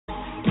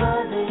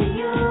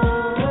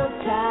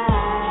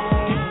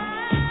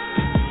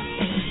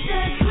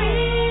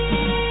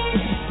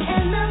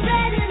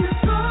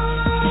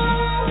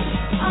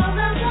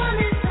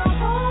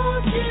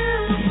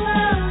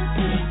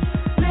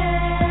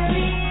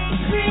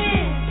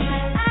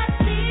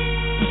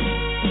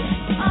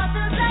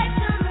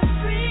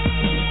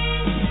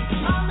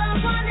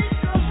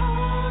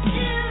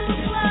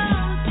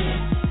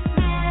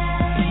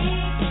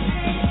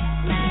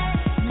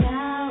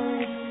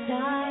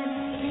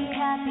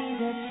happy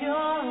that you're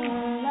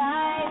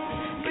alive.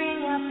 Bring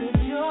out the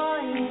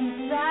joy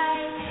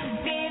inside.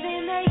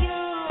 Feeling the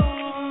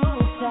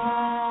Yuletide.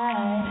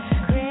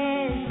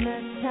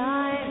 Christmas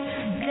time.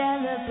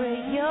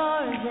 Celebrate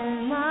yours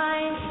and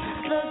mine.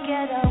 Look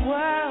at our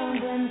world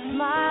and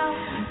smile.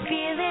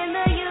 Feeling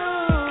the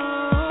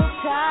Yuletide.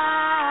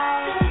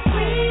 The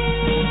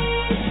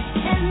green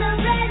and the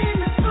red and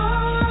the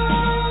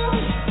gold.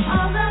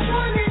 All I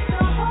want is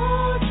to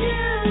hold you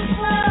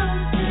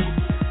close.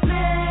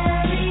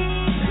 Merry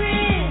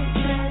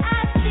Christmas.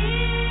 I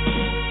see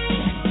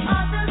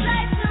all the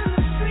lights on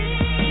the tree.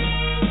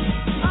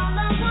 All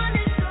I want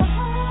is to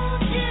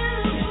hold you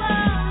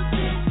close.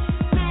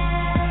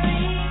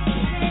 Merry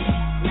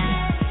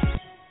Christmas.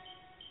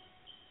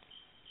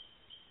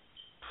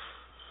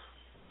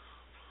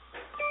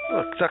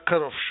 Look, that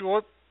cut off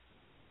short.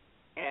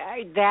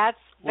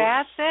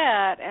 That's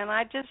it, and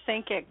I just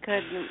think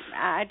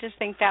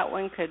that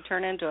one could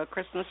turn into a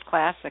Christmas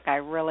classic. I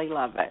really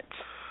love it.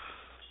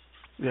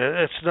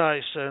 Yeah, it's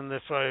nice, and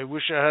if I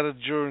wish I had it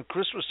during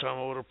Christmas time,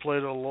 I would have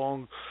played it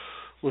along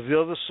with the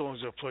other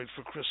songs I played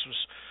for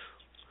Christmas.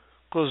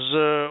 Because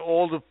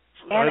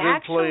I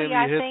didn't play any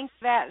I hits.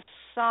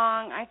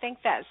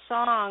 think that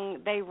song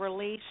they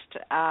released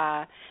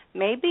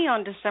maybe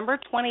on December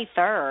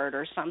 23rd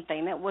or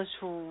something. It was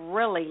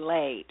really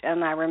late,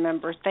 and I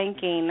remember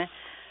thinking,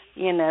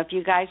 if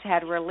you guys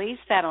had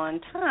released that on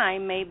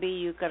time, maybe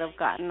you could have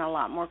gotten a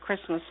lot more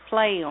Christmas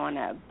play on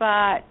it.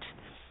 But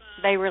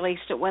they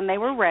released it when they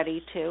were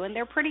ready to, and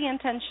they're pretty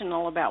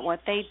intentional about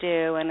what they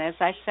do. And as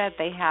I said,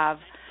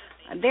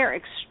 they're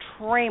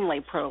extremely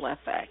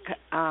prolific.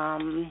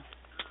 And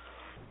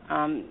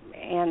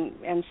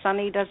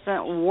Sunny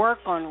doesn't work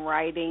on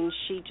writing.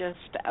 She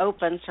just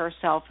opens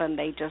herself, and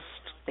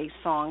these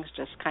songs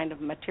just kind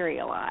of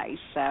materialize.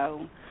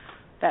 So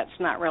that's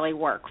not really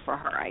work for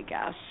her, I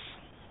guess.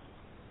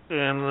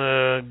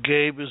 And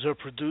Gabe is her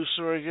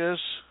producer, I guess?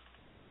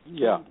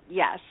 Yeah.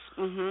 Yes.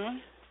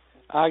 Mhm.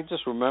 I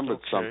just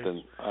remembered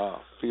something,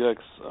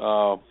 Felix.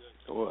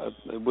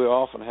 We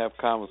often have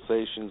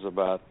conversations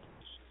about,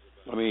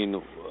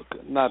 in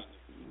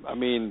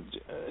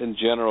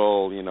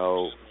general,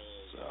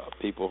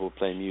 people who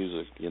play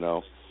music,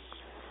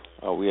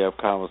 we have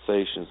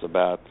conversations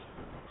about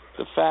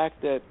the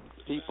fact that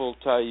people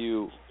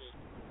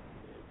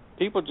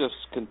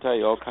just can tell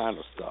you all kind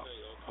of stuff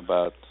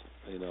about,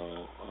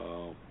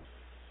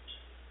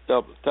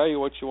 they'll tell you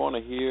what you want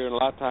to hear, and a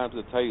lot of times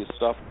they'll tell you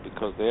stuff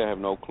because they have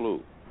no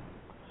clue.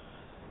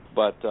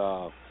 But,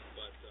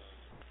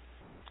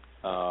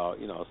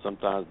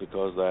 sometimes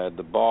because they're at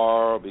the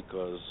bar,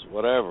 because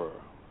whatever.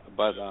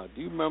 But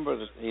do you remember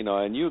that,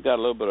 and you got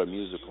a little bit of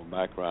musical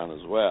background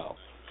as well.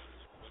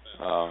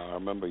 I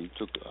remember you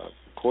took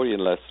accordion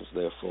lessons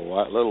there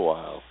for a little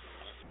while.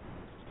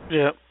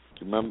 Yeah.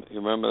 You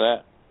remember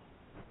that?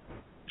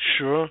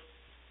 Sure.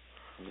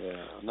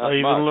 Yeah. I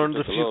even learned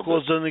a few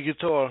chords on the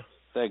guitar.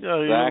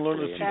 Exactly. Yeah, I even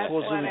learned a few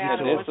chords on the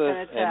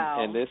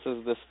guitar. And this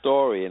is the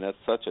story, and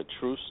it's such a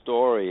true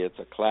story. It's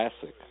a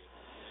classic.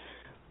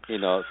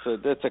 So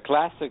it's a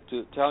classic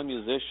to tell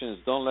musicians,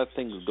 don't let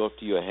things go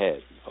to your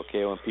head,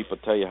 okay, when people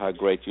tell you how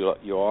great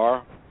you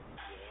are,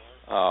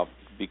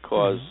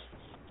 because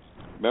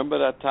remember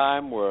that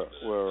time where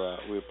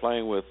we were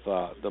playing with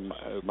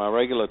my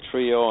regular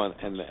trio,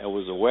 and it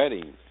was a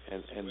wedding,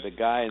 and the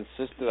guy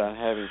insisted on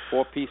having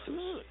 4 pieces.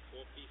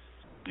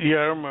 Yeah,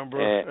 I remember.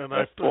 And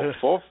I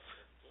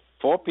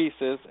four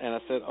pieces, and I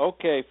said,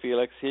 okay,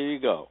 Felix, here you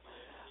go.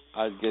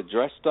 I'd get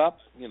dressed up,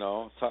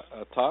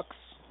 a tux.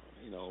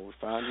 We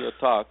found you a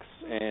tux,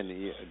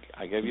 and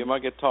I gave you my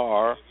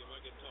guitar,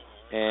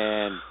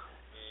 and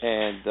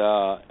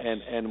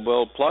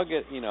we'll plug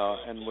it,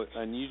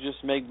 and you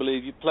just make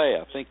believe you play.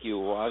 I think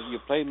you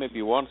played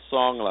maybe one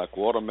song like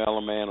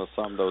Watermelon Man or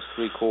something, those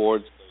 3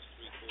 chords,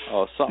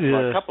 or something,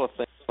 a couple of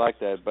things like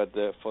that. But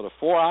for the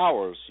 4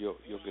 hours, your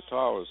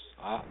guitar was,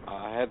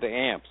 I had the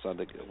amps,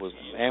 the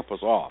amp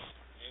was off.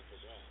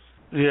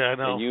 Yeah, I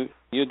know. And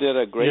you did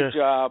a great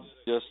job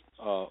just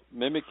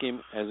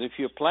mimicking as if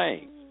you're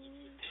playing.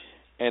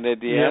 And at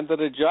the end of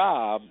the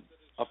job,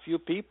 a few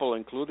people,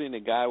 including the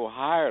guy who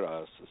hired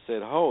us,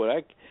 said, "Oh,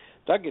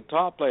 that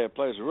guitar player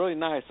plays really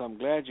nice. I'm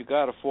glad you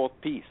got a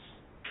 4th piece."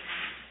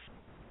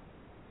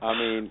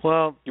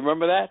 Well, you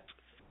remember that?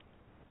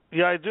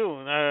 Yeah, I do,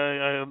 and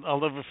I'll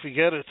never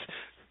forget it.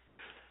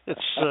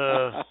 It's.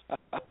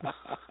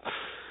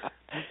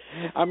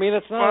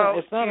 It's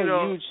not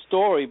a huge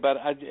story, but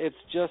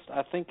it's just,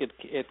 I think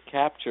it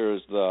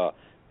captures the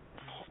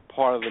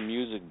part of the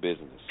music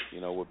business,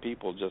 where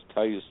people just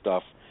tell you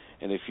stuff,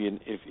 and if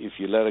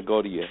you let it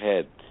go to your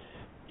head,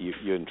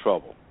 you're in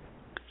trouble.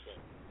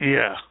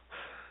 Yeah.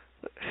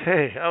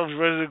 Hey, I was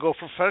ready to go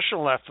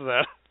professional after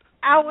that.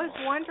 I was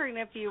wondering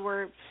if you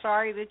were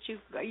sorry that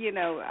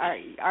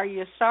are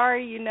you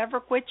sorry you never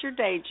quit your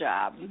day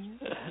job?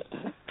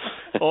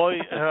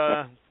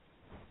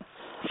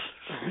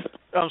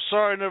 I'm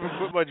sorry I never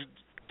quit my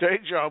day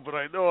job, but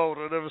I know I would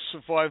have never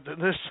survived in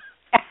this.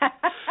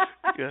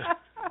 Yeah.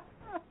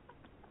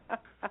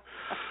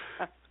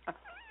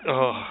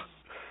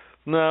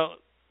 Now,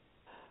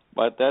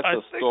 But that's I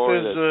a think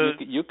story there's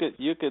that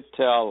you could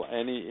tell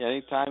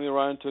any time you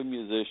run into a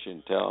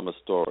musician, tell him a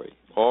story,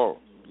 or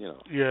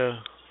yeah,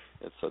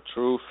 it's a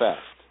true fact.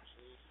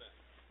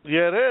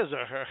 yeah, it is.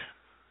 I heard.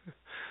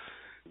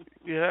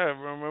 Yeah, I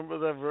remember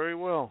that very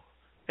well.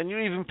 And you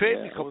even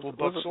paid me a couple of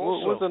bucks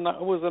also. It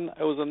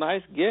was a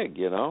nice gig,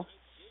 Yeah.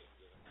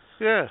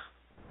 Well,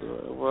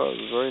 it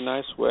was a very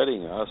nice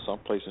wedding.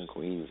 Someplace in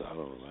Queens, I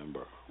don't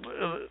remember.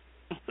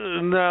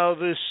 Now,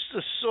 the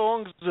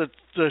songs that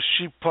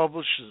she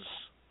publishes,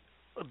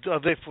 are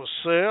they for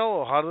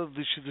sale, or how does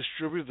she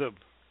distribute them?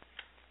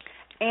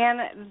 And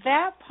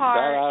that part,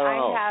 I don't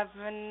know. have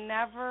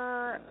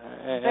never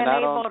And been I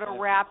able don't-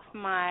 to wrap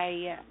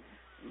my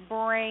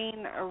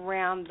brain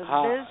around the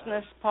How-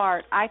 business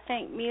part. I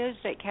think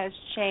music has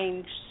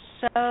changed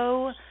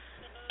so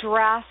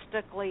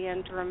drastically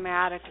and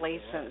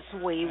dramatically since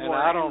we And were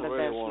I in don't the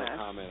really business. want to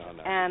comment on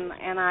that.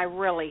 And I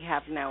really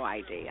have no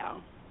idea.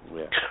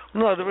 Yeah.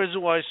 No, the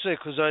reason why I say,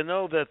 because I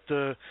know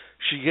that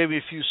she gave me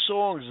a few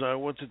songs, and I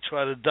went to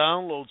try to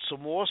download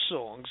some more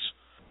songs.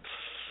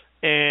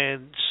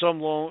 And some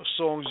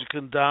songs you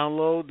can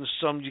download, and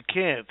some you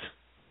can't.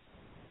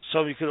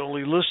 Some you can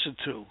only listen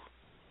to.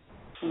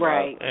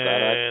 Right. That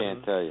I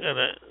can't tell you.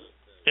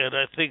 And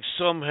I think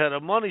some had a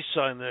money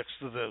sign next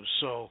to them.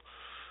 So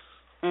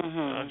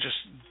I just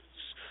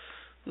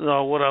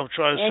what I'm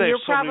trying to and say. you're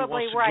if somebody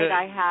probably wants to right.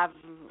 get,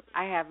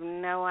 I have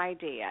no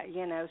idea.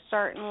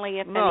 Certainly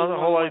if the anyone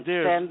whole wants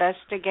idea to is-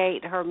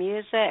 investigate her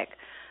music,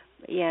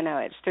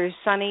 it's through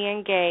Sonny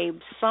and Gabe.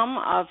 Some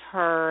of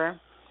her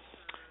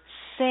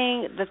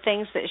the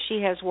things that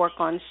she has worked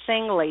on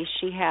singly,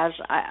 she has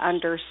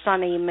under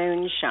Sunny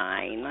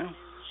Moonshine.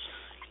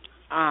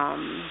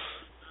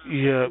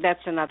 Yeah.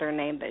 That's another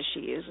name that she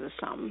uses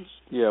some.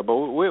 Yeah, but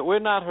we're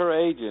not her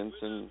agents,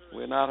 and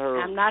we're not her.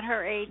 I'm not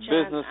her agent.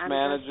 Business I'm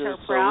manager,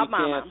 just her proud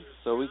mama.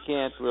 so we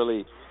can't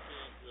really.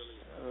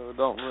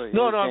 Don't really.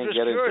 No, we I'm can't just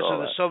get into curious. all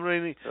And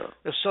that.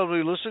 if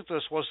somebody listening to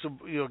us wants to,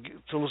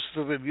 to listen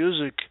to their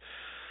music,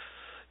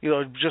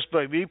 just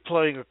by me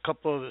playing a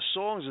couple of the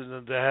songs, and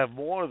then to have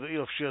more,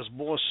 if she has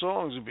more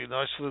songs, it'd be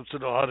nice for them to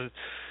know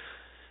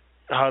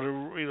how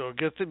to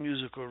get the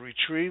music or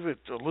retrieve it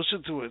or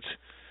listen to it.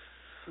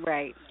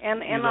 Right,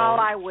 and all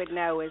I would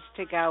know is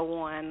to go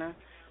on,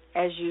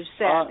 as you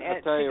said,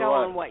 to go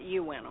on what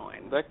you went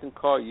on. They can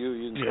call you.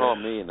 You can call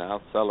me, and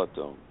I'll sell it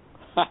to them.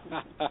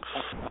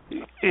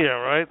 Yeah,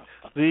 right.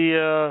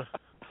 The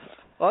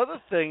other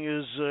thing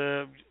is,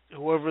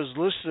 whoever's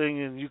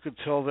listening, and you could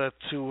tell that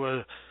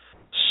to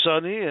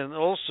Sonny, and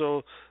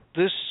also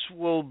this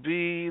show will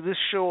be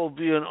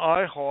on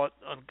iHeart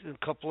in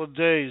a couple of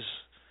days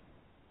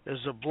as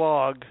a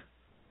blog,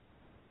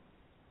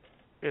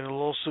 and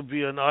it'll also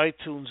be on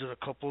iTunes in a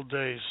couple of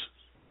days.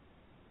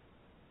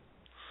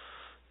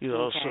 Okay.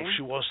 So if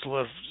she wants to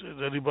let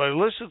anybody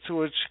listen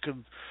to it, she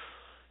can.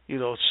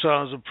 It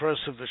sounds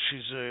impressive that she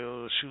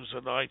was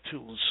on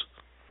iTunes,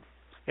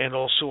 and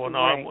also on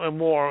and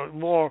more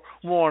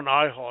on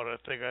iHeart.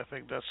 I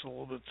think that's a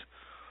little bit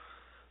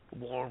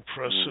more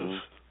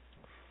impressive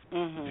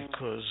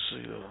because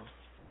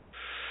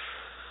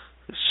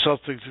it's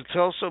something to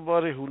tell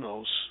somebody. Who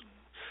knows?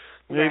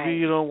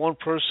 Maybe one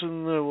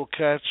person will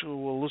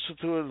listen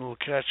to it and will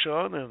catch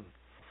on, and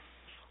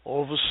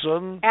all of a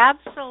sudden,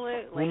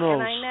 absolutely. Who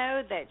knows? And I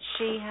know that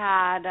she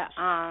had.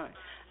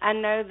 I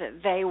know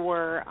that they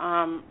were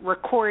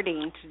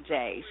recording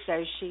today,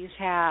 so she's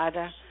had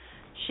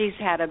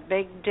a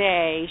big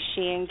day.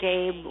 She and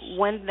Gabe,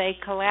 when they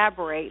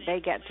collaborate, they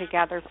get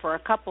together for a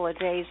couple of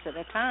days at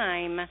a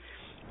time,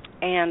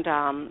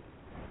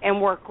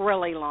 and work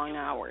really long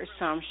hours.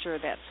 So I'm sure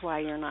that's why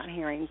you're not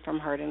hearing from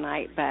her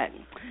tonight. But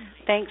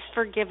thanks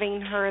for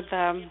giving her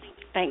the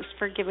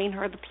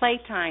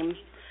playtime,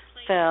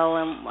 Phil,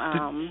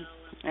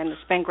 and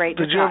it's been great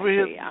to talk to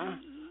you.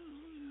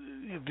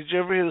 Did you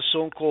ever hear the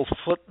song called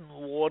 "Foot in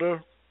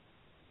Water"?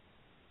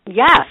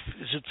 Yes.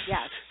 Is it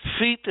yes.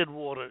 Feet in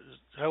Water?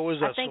 How is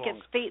that song? I think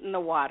it's Feet in the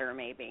Water,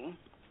 maybe.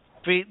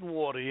 Feet in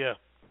Water, yeah.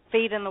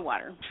 Feet in the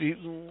Water.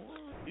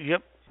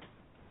 Yep.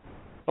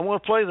 I'm going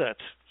to play that.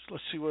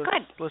 Let's see what.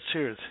 Good. Let's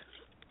hear it.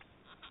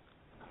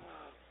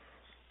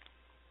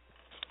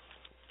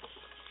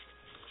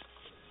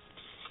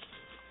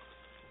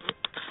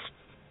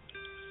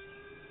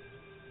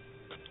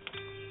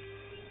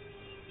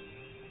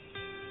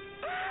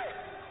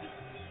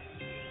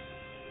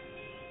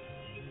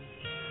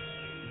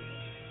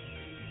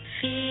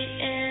 Feet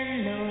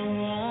in the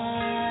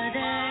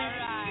water,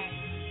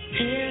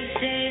 feel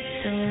safe,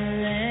 so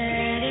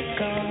let it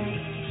go.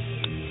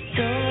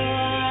 Throw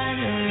on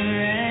a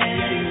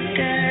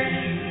record,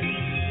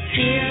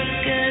 feels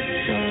good,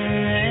 so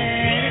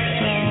let it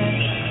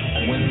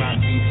flow. When my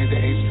feet hit the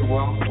H2O,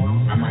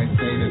 I might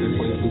say that it's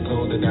way too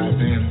cold to dive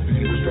in.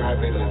 He was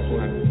driving this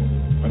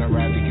one, but I'd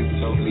rather get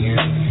totally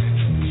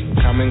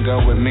in. Come and go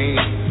with me,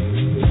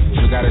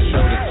 we got a show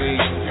to see,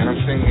 and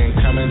I'm singing,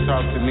 come and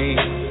talk to me.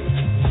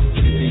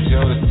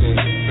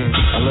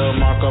 A little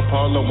Marco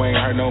Polo ain't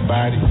hurt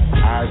nobody.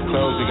 Eyes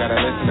closed, you gotta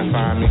listen to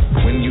find me.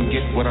 When you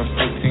get what I'm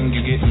 16 ring,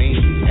 you get me.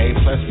 A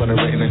plus for the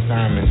written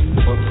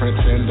assignments.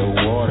 Footprints in the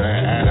water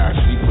at our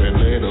secret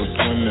little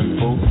swimming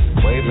pool.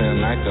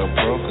 Waving like a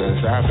pro,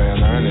 cause I've been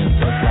learning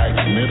since like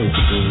middle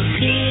school.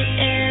 Feet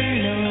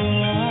in the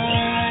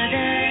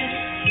water,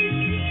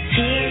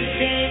 feel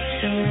safe,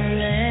 so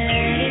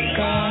let it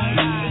go.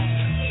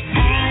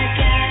 I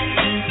got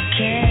the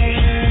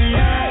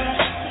candle,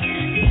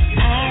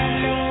 I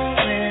know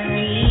where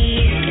we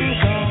can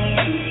go.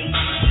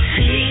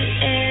 Feet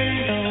in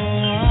the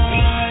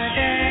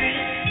water,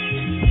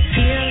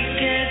 feels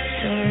good,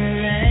 so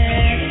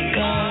let it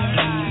go.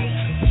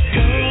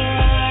 So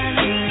on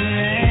the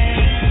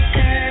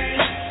record,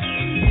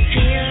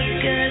 feels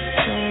good,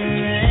 so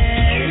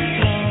let it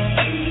flow.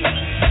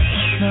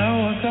 Now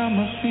I got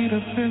my feet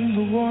up in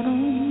the water,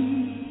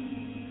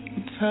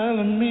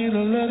 telling me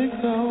to let it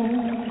go.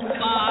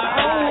 I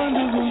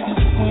wonder who you're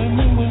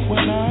swimming with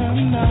when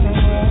I'm not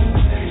around.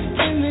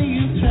 And then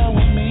you tell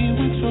me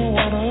with your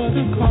water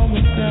to calm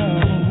it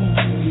down.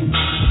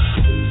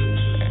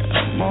 And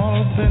I'm all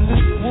up in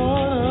this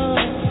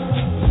water,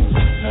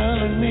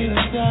 telling me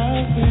to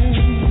dive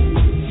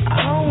in. I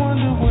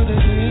wonder what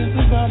it is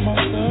about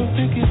myself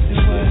that gets you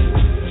wet.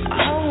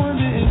 I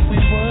wonder if we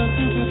were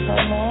to just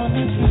how long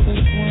that you could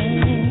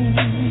swim.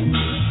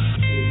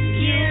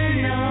 You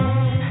know,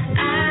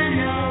 I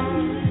know,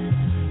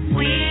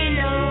 we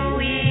know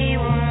we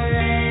won't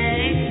let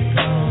it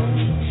go.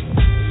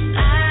 I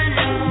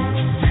know,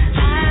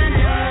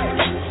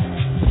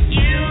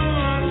 you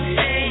won't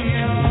say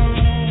no.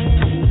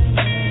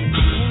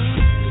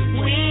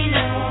 We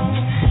know,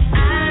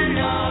 I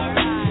know,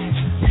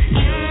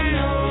 you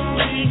know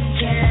we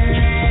can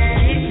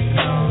let it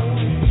go.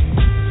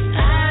 I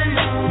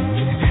know,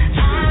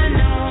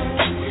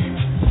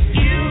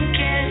 you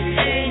can't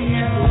say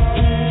no.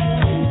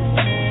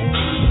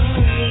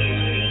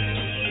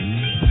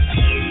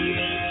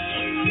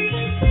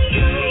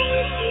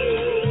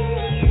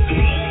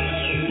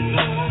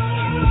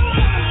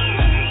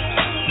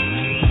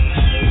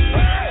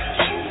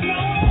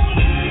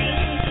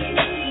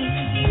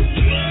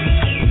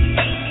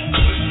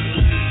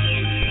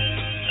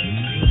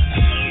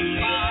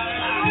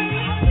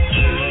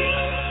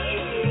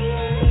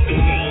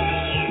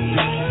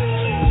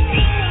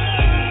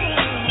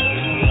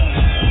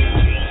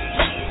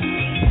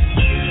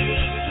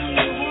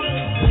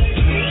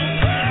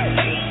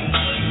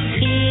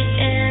 Feet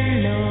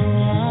in the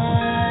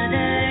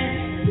water,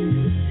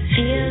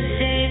 feel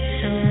safe,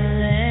 so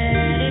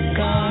let it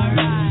go.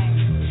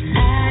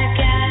 I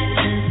got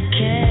the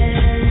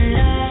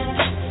candle,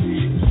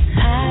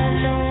 I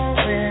know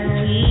where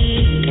we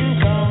can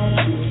go.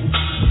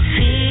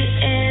 Feet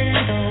in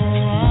the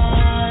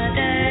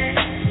water,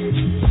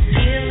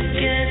 feel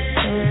good,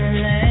 so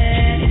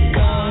let it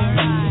go.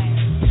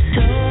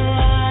 So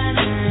on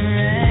the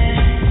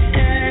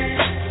record,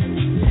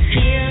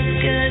 feel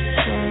good,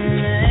 so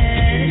let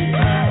it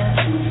go.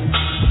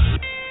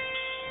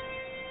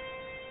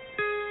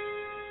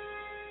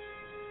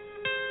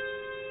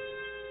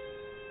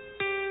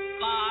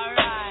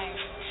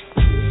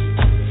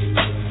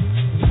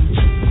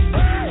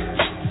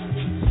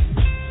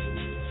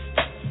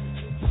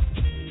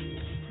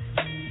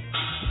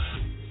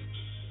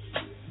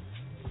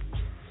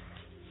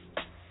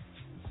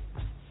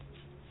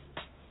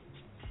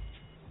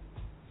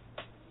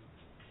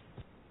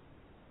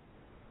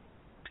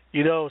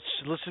 You know, it's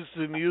listening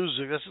to the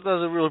music. That's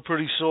another really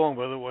pretty song,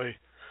 by the way.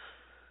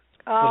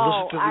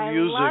 Oh, listen to the I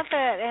music. love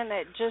it, and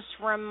it just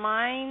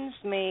reminds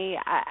me.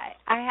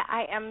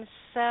 I am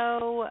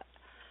so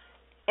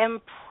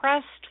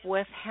impressed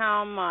with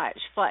how much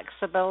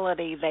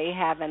flexibility they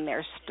have in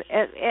their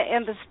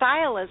in the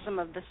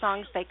stylism of the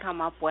songs they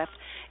come up with.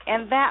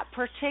 And that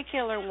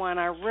particular one,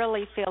 I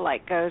really feel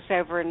like goes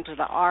over into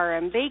the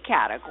R&B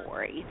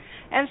category.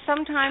 And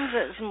sometimes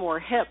it's more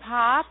hip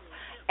hop,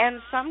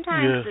 and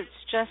sometimes Yeah. it's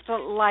just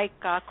like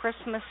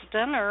Christmas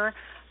Dinner.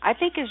 I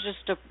think is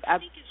just a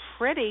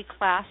pretty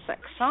classic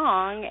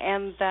song.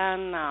 And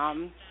then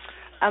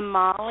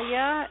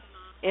Amalia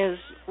is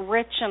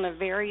rich in a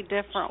very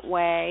different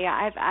way.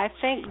 I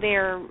think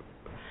they're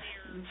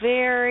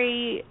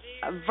very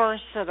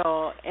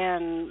versatile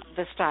in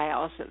the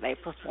styles that they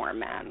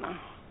perform in.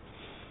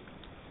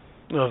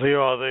 No, they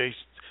are.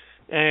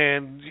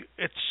 And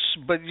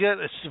but yet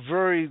it's a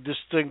very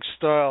distinct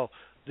style.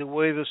 The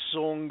way the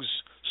songs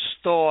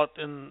start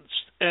and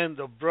end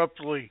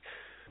abruptly,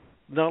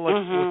 not like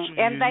what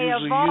and they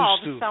usually evolve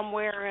used to.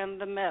 somewhere in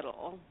the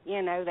middle.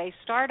 You know, they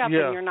start up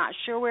Yeah. and you're not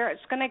sure where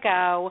it's going to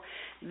go.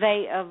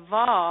 They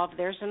evolve.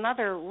 There's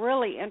another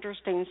really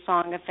interesting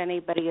song if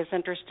anybody is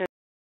interested